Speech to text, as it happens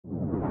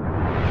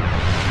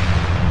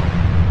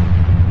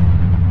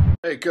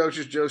Hey,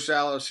 coaches, Joe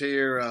Salas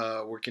here.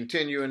 We're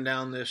continuing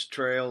down this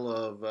trail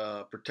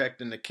of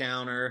protecting the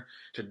counter.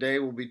 Today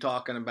we'll be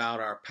talking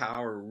about our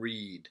power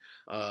read.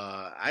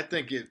 I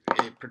think it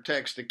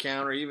protects the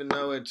counter, even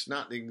though it's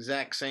not the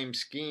exact same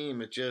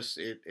scheme.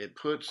 It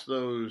puts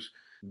those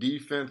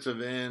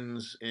defensive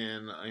ends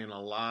in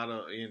a lot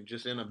of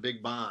just in a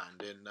big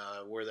bind, and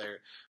where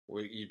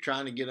you're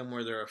trying to get them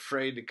where they're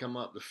afraid to come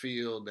up the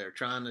field. They're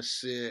trying to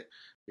sit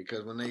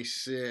because when they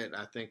sit,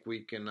 I think we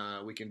can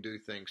do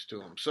things to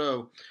them.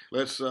 So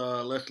let's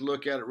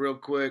look at it real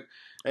quick.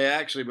 Hey,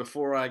 actually,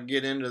 before I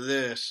get into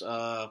this,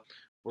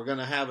 we're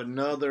gonna have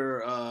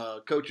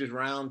another coaches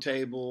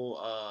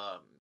roundtable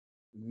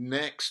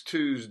next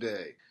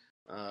Tuesday.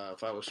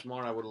 If I was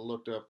smart, I would have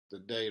looked up the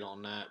date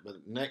on that.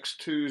 But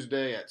next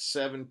Tuesday at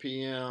 7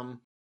 p.m.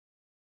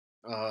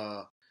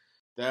 Uh,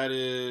 that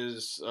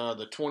is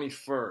the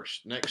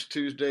 21st. Next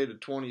Tuesday, the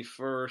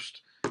 21st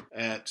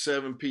at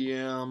 7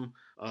 p.m.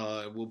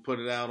 We'll put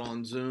it out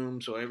on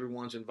Zoom, so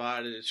everyone's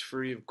invited. It's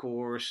free, of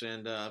course,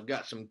 and I've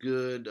got some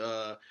good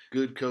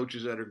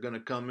coaches that are going to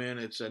come in.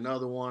 It's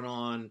another one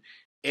on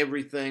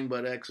everything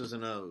but X's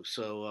and O's.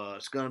 So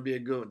it's going to be a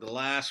good one. The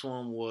last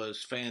one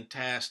was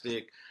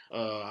fantastic.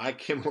 I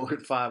came up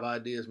with 5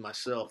 ideas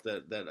myself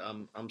that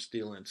I'm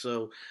stealing.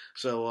 So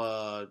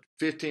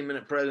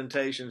 15-minute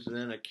presentations and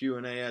then a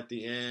Q&A at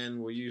the end.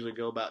 We usually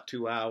go about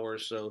 2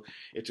 hours, so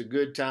it's a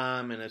good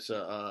time and it's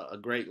a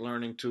great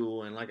learning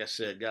tool. And like I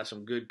said, got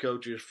some good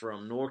coaches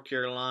from North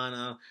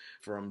Carolina,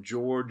 from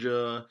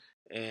Georgia,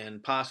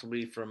 and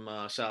possibly from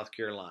South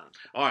Carolina.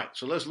 All right,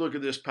 so let's look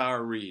at this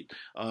power read.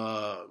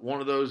 One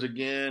of those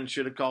again,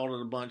 should have called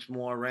it a bunch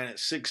more. Ran it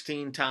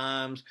 16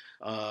 times,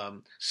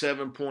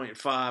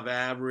 7.5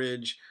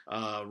 average.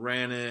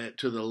 Ran it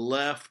to the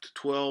left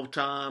 12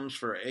 times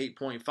for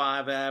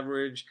 8.5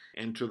 average,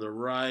 and to the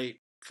right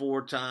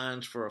 4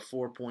 times for a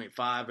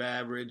 4.5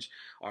 average.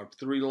 Our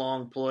 3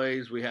 long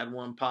plays, we had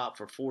one pop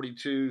for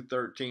 42,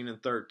 13,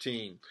 and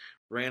 13.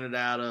 Ran it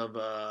out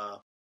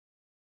of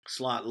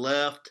slot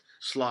left,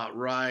 slot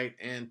right,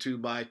 and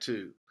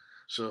 2x2.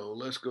 So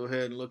let's go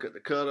ahead and look at the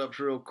cut-ups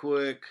real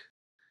quick.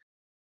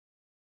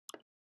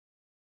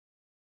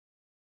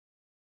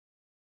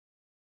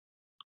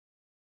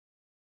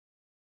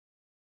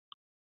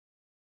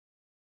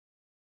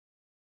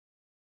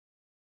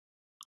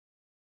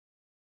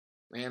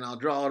 And I'll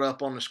draw it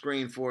up on the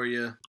screen for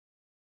you.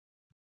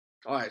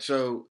 All right,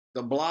 so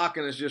the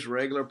blocking is just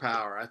regular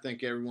power. I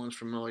think everyone's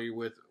familiar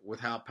with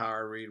how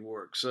power read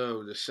works.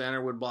 So the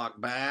center would block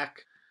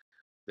back,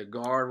 the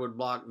guard would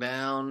block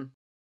down,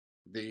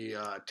 the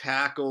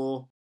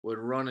tackle would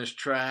run his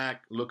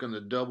track, looking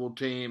to double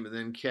team, and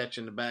then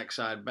catching the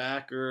backside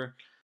backer.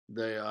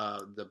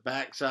 The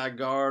backside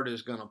guard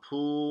is going to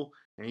pull,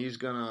 and he's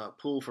going to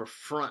pull for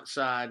front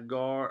side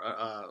guard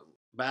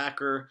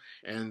backer,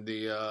 and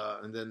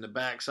then the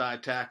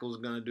backside tackle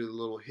is going to do the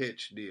little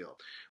hitch deal.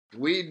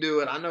 We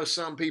do it. I know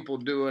some people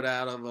do it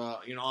out of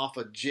off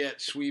a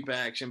jet sweep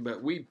action,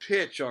 but we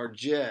pitch our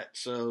jet,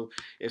 so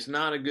it's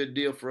not a good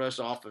deal for us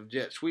off of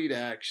jet sweep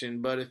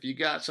action. But if you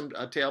got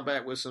a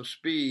tailback with some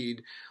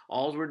speed,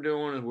 all we're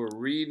doing is we're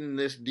reading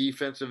this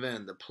defensive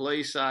end, the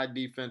play side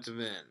defensive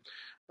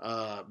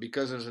end.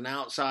 Because it's an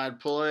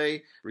outside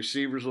play,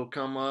 receivers will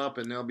come up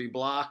and they'll be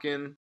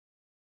blocking.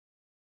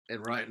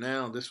 And right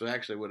now, this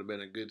actually would have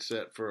been a good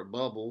set for a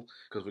bubble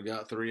because we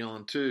got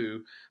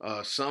 3-on-2.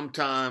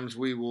 Sometimes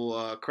we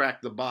will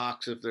crack the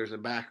box if there's a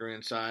backer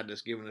inside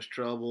that's giving us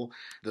trouble.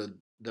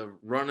 The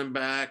running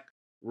back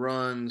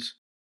runs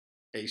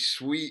a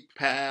sweep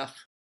path,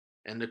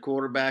 and the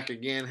quarterback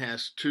again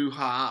has 2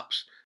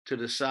 hops to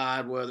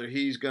decide whether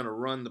he's going to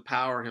run the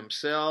power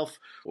himself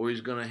or he's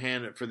going to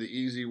hand it for the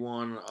easy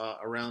one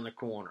around the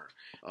corner.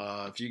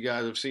 If you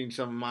guys have seen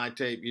some of my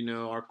tape, you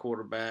know our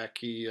quarterback.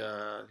 He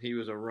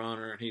was a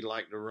runner and he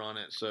liked to run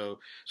it. So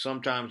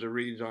sometimes the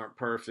reads aren't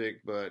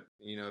perfect, but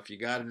if you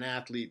got an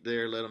athlete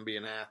there, let him be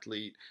an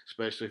athlete,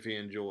 especially if he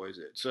enjoys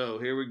it. So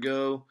here we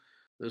go.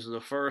 This is the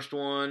first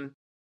one.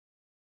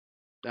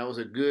 That was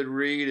a good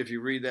read. If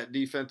you read that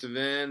defensive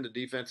end, the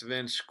defensive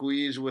end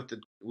squeezed with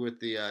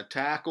the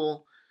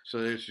tackle, so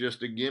it's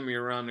just a gimme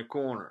around the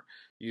corner.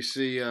 You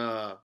see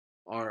our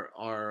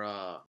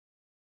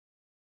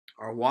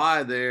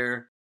Y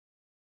there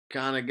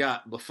kind of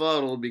got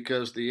befuddled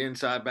because the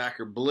inside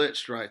backer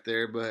blitzed right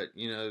there. But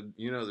you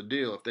know the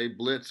deal. If they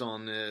blitz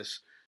on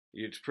this,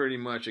 it's pretty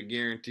much a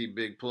guaranteed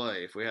big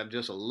play. If we had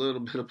just a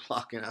little bit of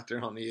blocking out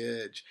there on the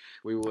edge,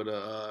 we would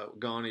have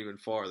gone even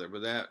farther.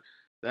 But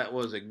that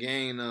was a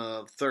gain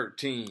of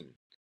 13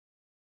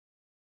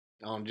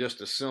 on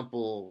just a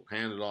simple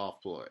handed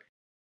off play.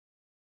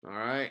 All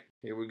right,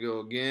 here we go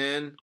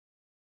again.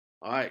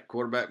 All right,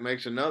 quarterback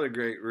makes another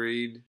great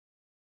read.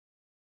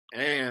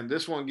 And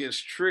this one gets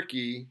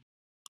tricky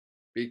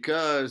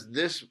because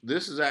this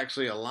is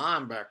actually a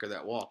linebacker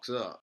that walks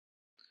up.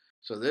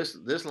 So this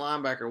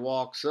linebacker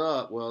walks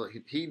up. Well,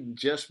 he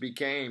just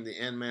became the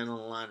end man on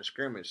the line of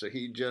scrimmage, so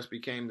he just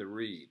became the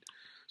read.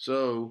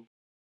 So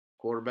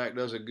quarterback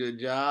does a good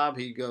job.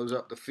 He goes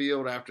up the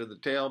field after the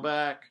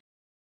tailback.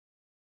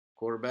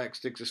 Quarterback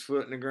sticks his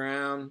foot in the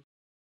ground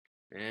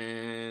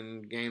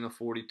and gain of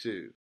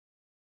 42.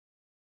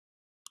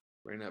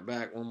 Bring that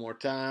back one more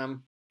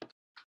time.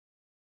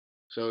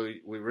 So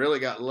we really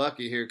got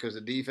lucky here because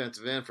the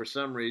defensive end, for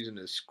some reason,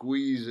 is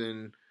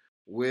squeezing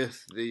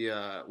with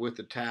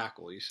the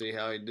tackle. You see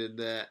how he did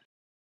that?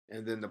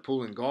 And then the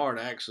pulling guard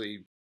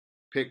actually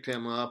picked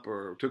him up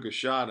or took a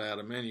shot at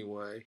him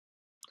anyway.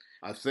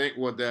 I think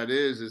what that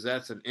is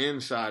that's an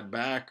inside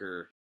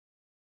backer.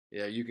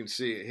 Yeah, you can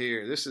see it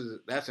here.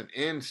 That's an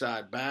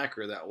inside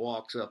backer that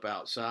walks up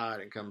outside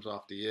and comes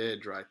off the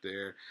edge right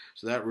there.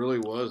 So that really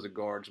was the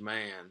guard's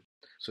man.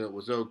 So it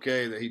was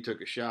okay that he took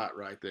a shot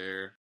right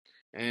there.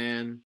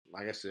 And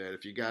like I said,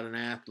 if you got an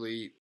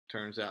athlete,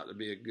 turns out to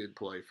be a good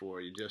play for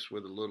you just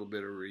with a little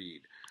bit of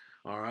read.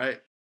 All right.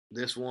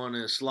 This one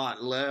is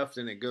slot left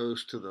and it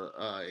goes to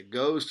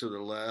the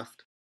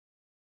left.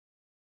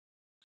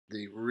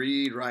 The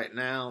read right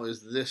now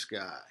is this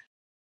guy.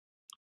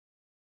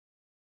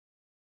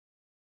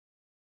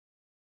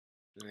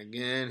 And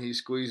again, he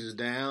squeezes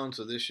down,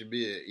 so this should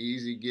be an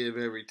easy give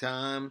every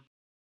time.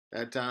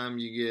 That time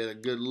you get a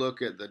good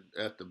look at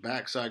the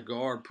backside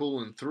guard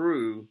pulling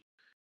through,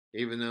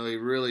 even though he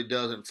really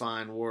doesn't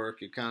find work.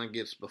 He kind of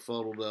gets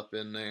befuddled up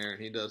in there,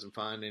 and he doesn't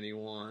find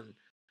anyone.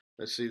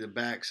 Let's see the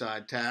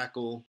backside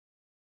tackle.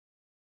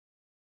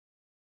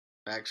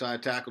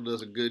 Backside tackle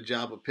does a good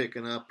job of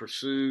picking up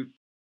pursuit.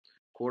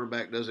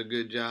 Quarterback does a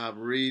good job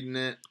reading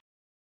it.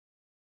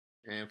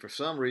 And for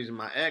some reason,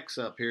 my X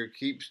up here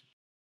keeps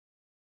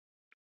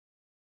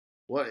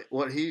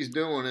what he's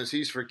doing is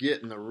he's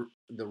forgetting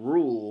the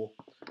rule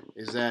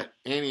is that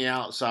any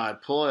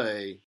outside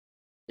play,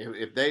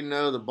 if they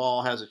know the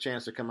ball has a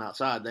chance to come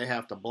outside, they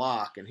have to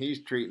block, and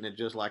he's treating it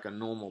just like a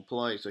normal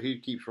play. So he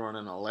keeps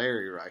running a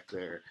Larry right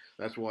there.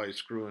 That's why he's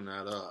screwing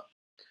that up.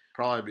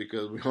 Probably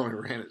because we only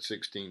ran it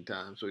 16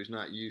 times, so he's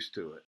not used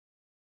to it.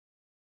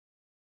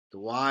 The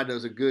Y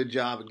does a good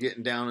job of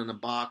getting down in the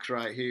box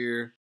right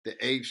here. The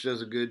H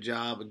does a good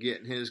job of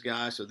getting his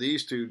guy. So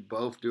these two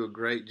both do a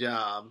great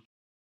job.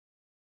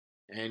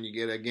 And you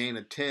get a gain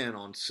of 10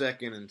 on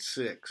 2nd and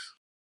 6.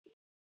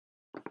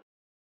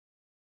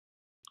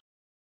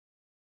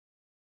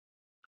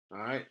 All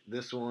right,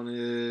 this one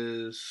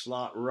is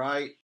slot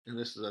right, and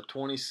this is a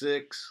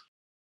 26.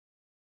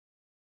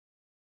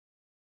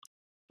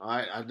 All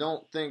right, I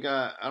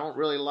don't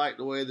really like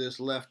the way this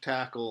left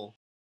tackle,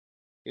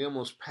 he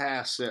almost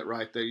pass set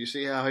right there. You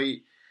see how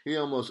he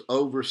almost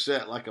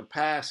overset like a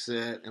pass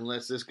set and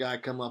lets this guy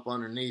come up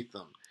underneath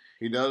him.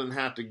 He doesn't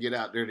have to get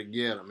out there to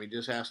get him. He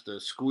just has to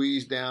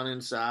squeeze down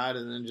inside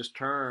and then just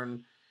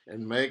turn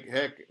and make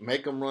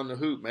him run the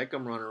hoop, make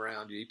him run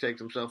around you. He takes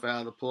himself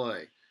out of the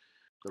play.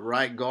 The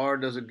right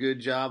guard does a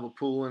good job of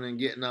pulling and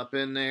getting up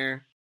in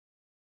there.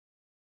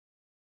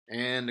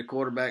 And the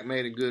quarterback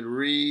made a good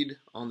read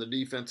on the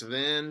defensive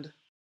end.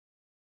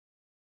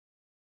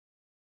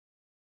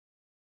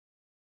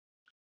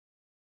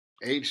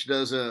 H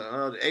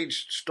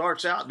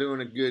starts out doing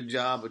a good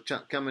job of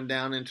coming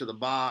down into the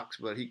box,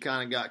 but he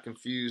kind of got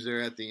confused there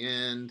at the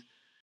end.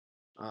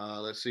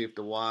 Let's see if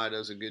the Y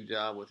does a good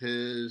job with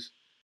his.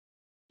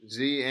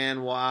 Z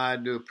and Y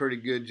do a pretty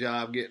good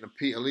job getting a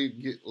piece, at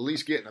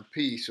least getting a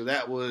piece. So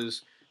that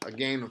was a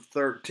gain of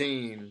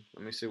 13.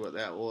 Let me see what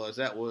that was.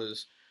 That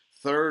was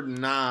 3rd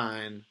and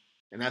 9,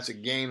 and that's a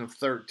gain of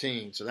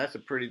 13. So that's a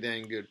pretty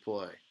dang good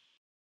play.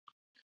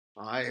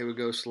 All right, here we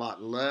go.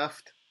 Slot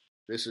left.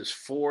 This is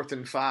 4th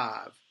and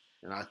 5,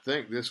 and I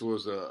think this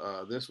was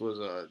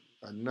a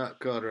nut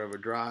cutter of a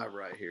drive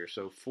right here.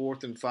 So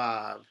 4th and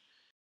 5,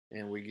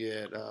 and we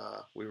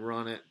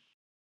run it.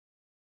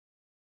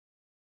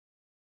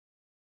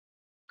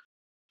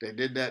 They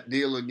did that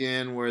deal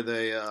again where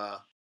they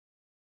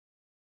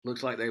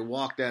looks like they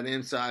walked that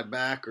inside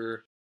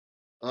backer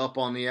up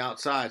on the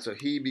outside, so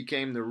he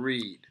became the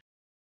read.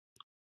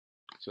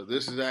 So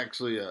this is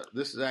actually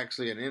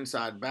an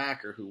inside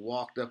backer who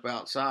walked up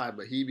outside,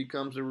 but he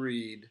becomes a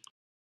read.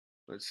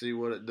 Let's see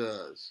what it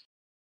does.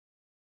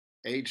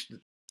 H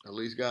at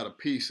least got a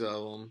piece of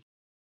them.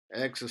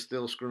 X is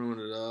still screwing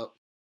it up.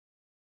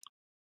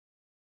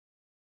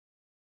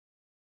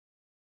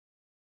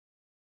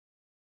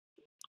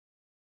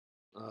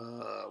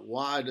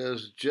 Y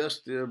does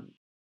just the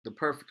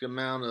perfect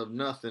amount of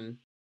nothing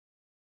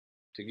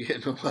to get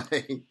in the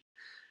way.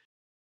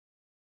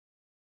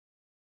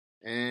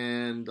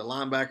 And the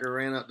linebacker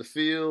ran up the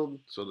field,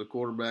 so the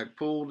quarterback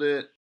pulled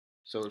it.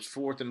 So it's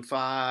 4th and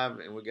 5,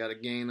 and we got a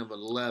gain of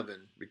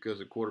 11 because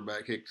the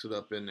quarterback hicks it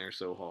up in there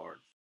so hard.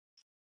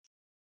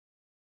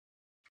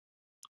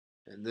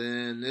 And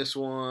then this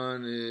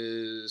one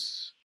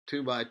is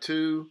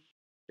 2x2.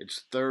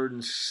 It's 3rd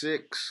and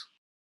 6,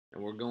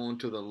 and we're going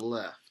to the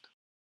left.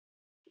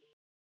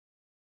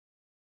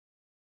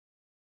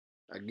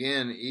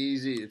 Again,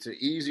 easy. It's an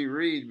easy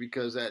read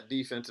because that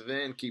defensive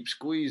end keeps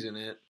squeezing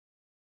it.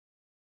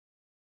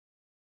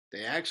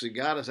 They actually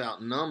got us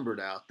outnumbered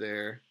out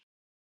there.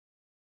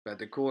 But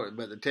the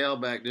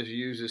tailback just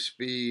used his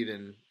speed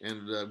and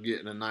ended up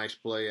getting a nice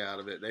play out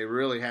of it. They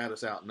really had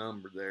us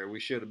outnumbered there.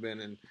 We should have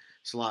been in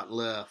slot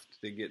left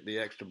to get the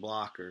extra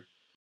blocker.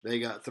 They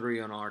got 3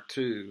 on our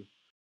 2.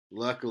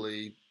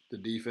 Luckily, the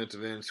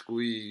defensive end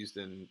squeezed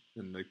and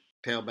the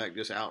tailback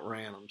just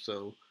outran them.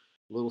 So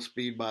a little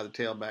speed by the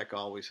tailback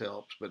always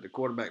helps. But the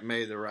quarterback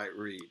made the right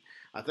read.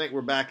 I think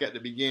we're back at the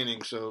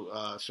beginning.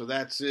 So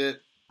that's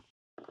it.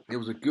 It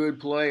was a good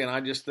play, and I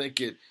just think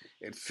it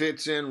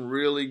fits in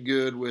really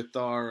good with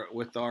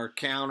our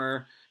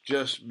counter.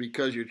 Just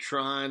because you're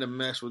trying to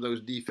mess with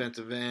those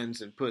defensive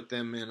ends and put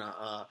them in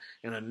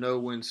a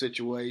no-win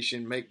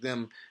situation, make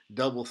them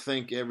double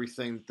think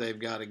everything that they've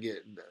got to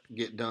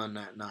get done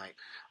that night.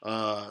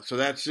 So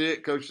that's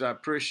it, coaches. I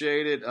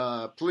appreciate it.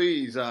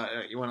 Please,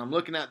 when I'm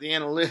looking at the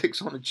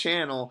analytics on the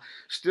channel,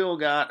 still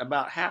got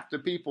about half the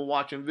people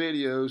watching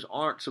videos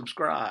aren't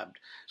subscribed.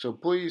 So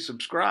please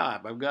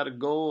subscribe. I've got a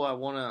goal. I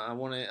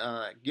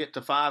wanna get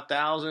to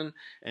 5,000,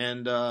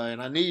 and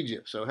I need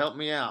you. So help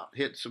me out.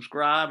 Hit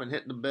subscribe and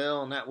hit the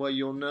bell, and that way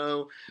you'll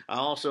know. I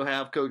also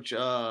have Coach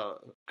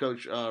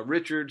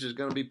Richards is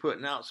going to be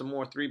putting out some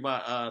more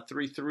 3x3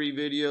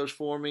 videos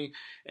for me,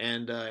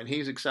 and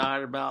he's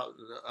excited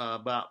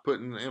about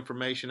putting the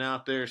information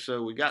out there.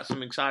 So we got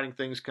some exciting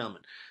things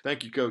coming.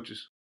 Thank you,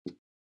 coaches.